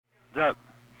What's up?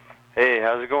 Hey,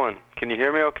 how's it going? Can you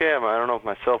hear me okay? I don't know if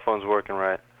my cell phone's working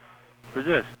right. Who's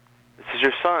this? This is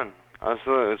your son.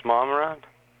 Is Mom around?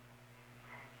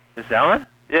 This Alan?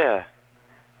 Yeah.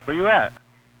 Where you at?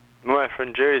 I'm at my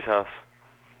friend Jerry's house.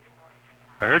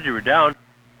 I heard you were down.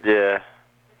 Yeah.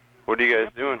 What are you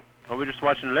guys doing? Oh, we were just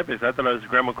watching the Olympics. I thought it was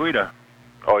Grandma Guida.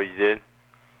 Oh, you did?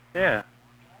 Yeah.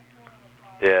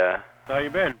 Yeah. How you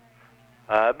been?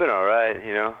 I've been alright,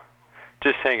 you know.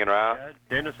 Just hanging around. Yeah,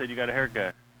 Daniel said you got a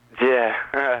haircut.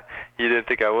 Yeah. You didn't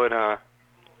think I would, huh?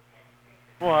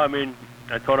 Well, I mean,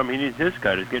 I told him he needs his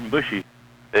cut. It's getting bushy. Is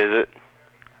it?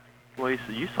 Well,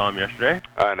 you saw him yesterday.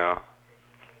 I know.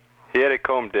 He had it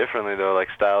combed differently, though, like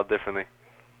styled differently.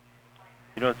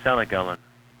 You don't sound like Alan.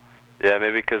 Yeah,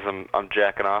 maybe because I'm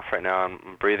jacking off right now.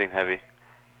 I'm breathing heavy.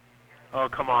 Oh,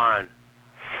 come on.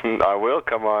 I will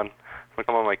come on.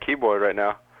 I'm on my keyboard right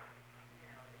now.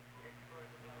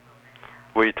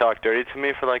 Will you talk dirty to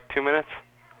me for like 2 minutes?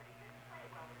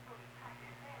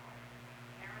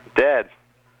 Dad.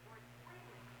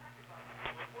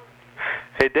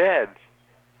 Hey, Dad.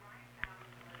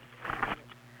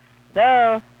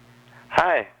 Hello.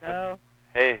 Hi. Hello.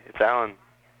 Hey, it's Alan.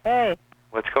 Hey.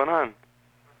 What's going on?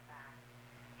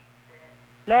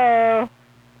 Hello.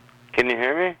 Can you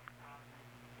hear me?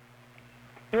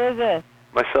 Who is this?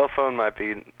 My cell phone might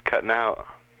be cutting out.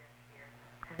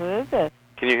 Who is this?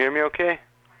 Can you hear me okay?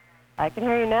 I can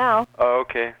hear you now. Oh,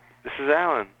 okay. This is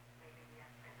Alan.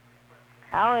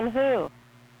 Alan who? What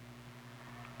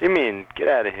do you mean? Get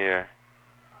out of here.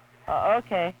 Oh,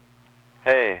 okay.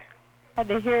 Hey. Had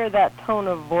to hear that tone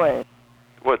of voice.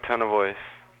 What tone of voice?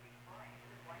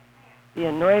 The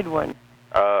annoyed one.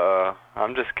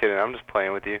 I'm just kidding. I'm just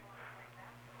playing with you.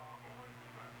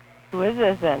 Who is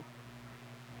this then?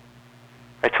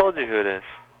 I told you who it is.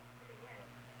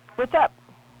 What's up?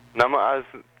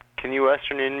 Can you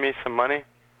Western Union me some money?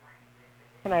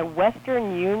 Can I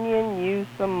Western Union you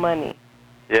some money?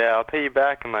 Yeah, I'll pay you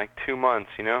back in like 2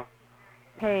 months, you know?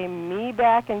 Pay me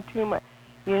back in 2 months.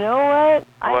 You know what?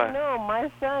 What? I know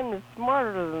my son is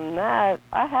smarter than that.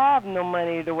 I have no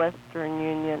money to Western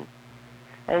Union.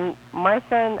 And my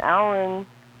son, Alan,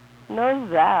 knows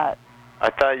that.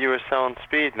 I thought you were selling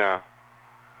speed now.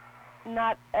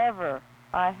 Not ever.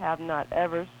 I have not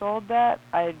ever sold that.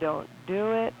 I don't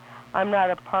do it. I'm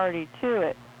not a party to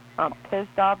it. I'm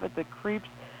pissed off at the creeps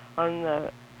on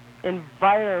the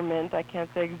environment. I can't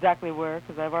say exactly where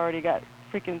because I've already got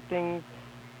freaking things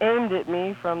aimed at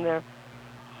me from their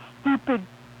stupid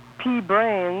pea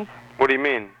brains. What do you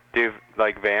mean? Do you have,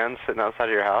 like, vans sitting outside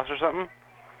of your house or something?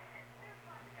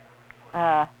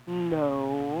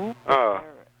 No. Oh.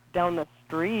 They're down the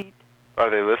street. Are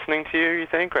they listening to you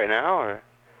think, right now, or?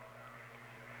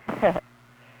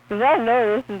 Because I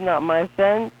know this is not my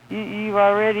son. You've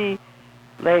already,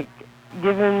 like,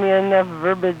 given me enough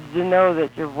verbiage to know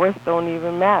that your voice don't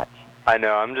even match. I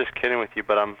know, I'm just kidding with you,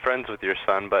 but I'm friends with your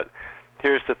son, but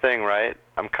here's the thing, right?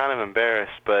 I'm kind of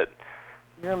embarrassed, but...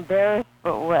 You're embarrassed,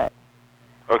 but what?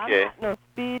 Okay. I'm not no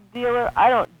speed dealer. I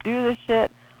don't do this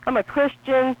shit. I'm a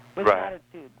Christian with an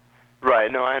attitude.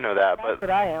 Right, no, I know that, That's what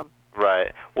I am.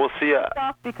 Right. We'll see.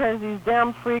 Off because these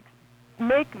damn freaks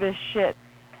make this shit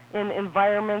in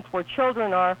environments where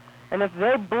children are, and if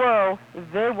they blow,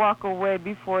 if they walk away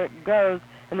before it goes,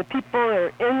 and the people that are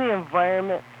in the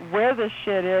environment where the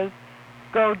shit is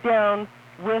go down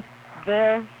with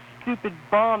their stupid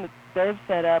bomb that they've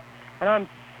set up, and I'm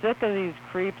sick of these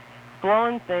creeps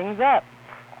blowing things up.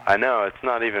 I know, it's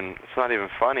not even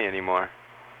funny anymore.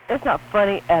 It's not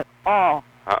funny at all.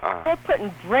 Uh-uh. They're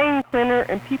putting drain cleaner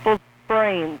in people's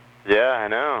brains. Yeah, I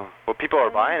know. Well, people are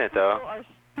buying it, though. People are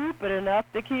stupid enough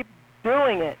to keep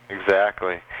doing it.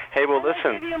 Exactly. Hey, well,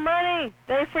 listen. They give you money.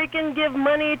 They freaking give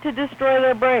money to destroy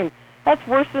their brain. That's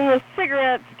worse than the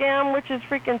cigarette scam, which is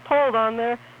freaking told on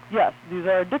there. Yes, these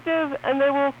are addictive, and they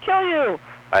will kill you.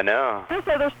 I know. This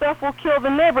other stuff will kill the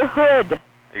neighborhood.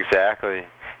 Exactly.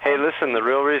 Hey, listen, the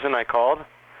real reason I called,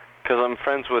 because I'm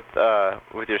friends with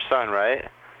your son, right?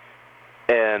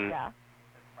 And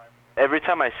every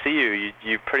time I see you,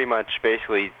 you pretty much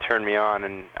basically turn me on,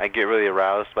 and I get really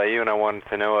aroused by you, and I wanted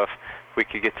to know if we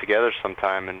could get together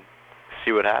sometime and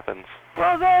see what happens.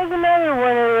 Well, there's another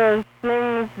one of those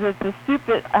things that's a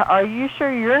stupid... Are you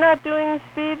sure you're not doing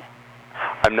speed?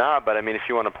 I'm not, but I mean, if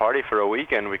you want to party for a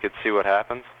weekend, we could see what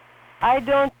happens. I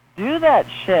don't do that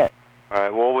shit. All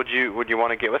right. Well, would you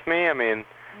want to get with me? I mean,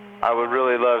 I would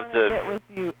really love to get with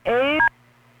you. AIDS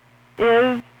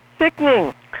is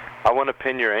sickening. I want to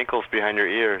pin your ankles behind your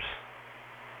ears.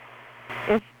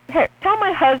 Here, tell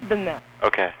my husband that.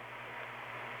 Okay.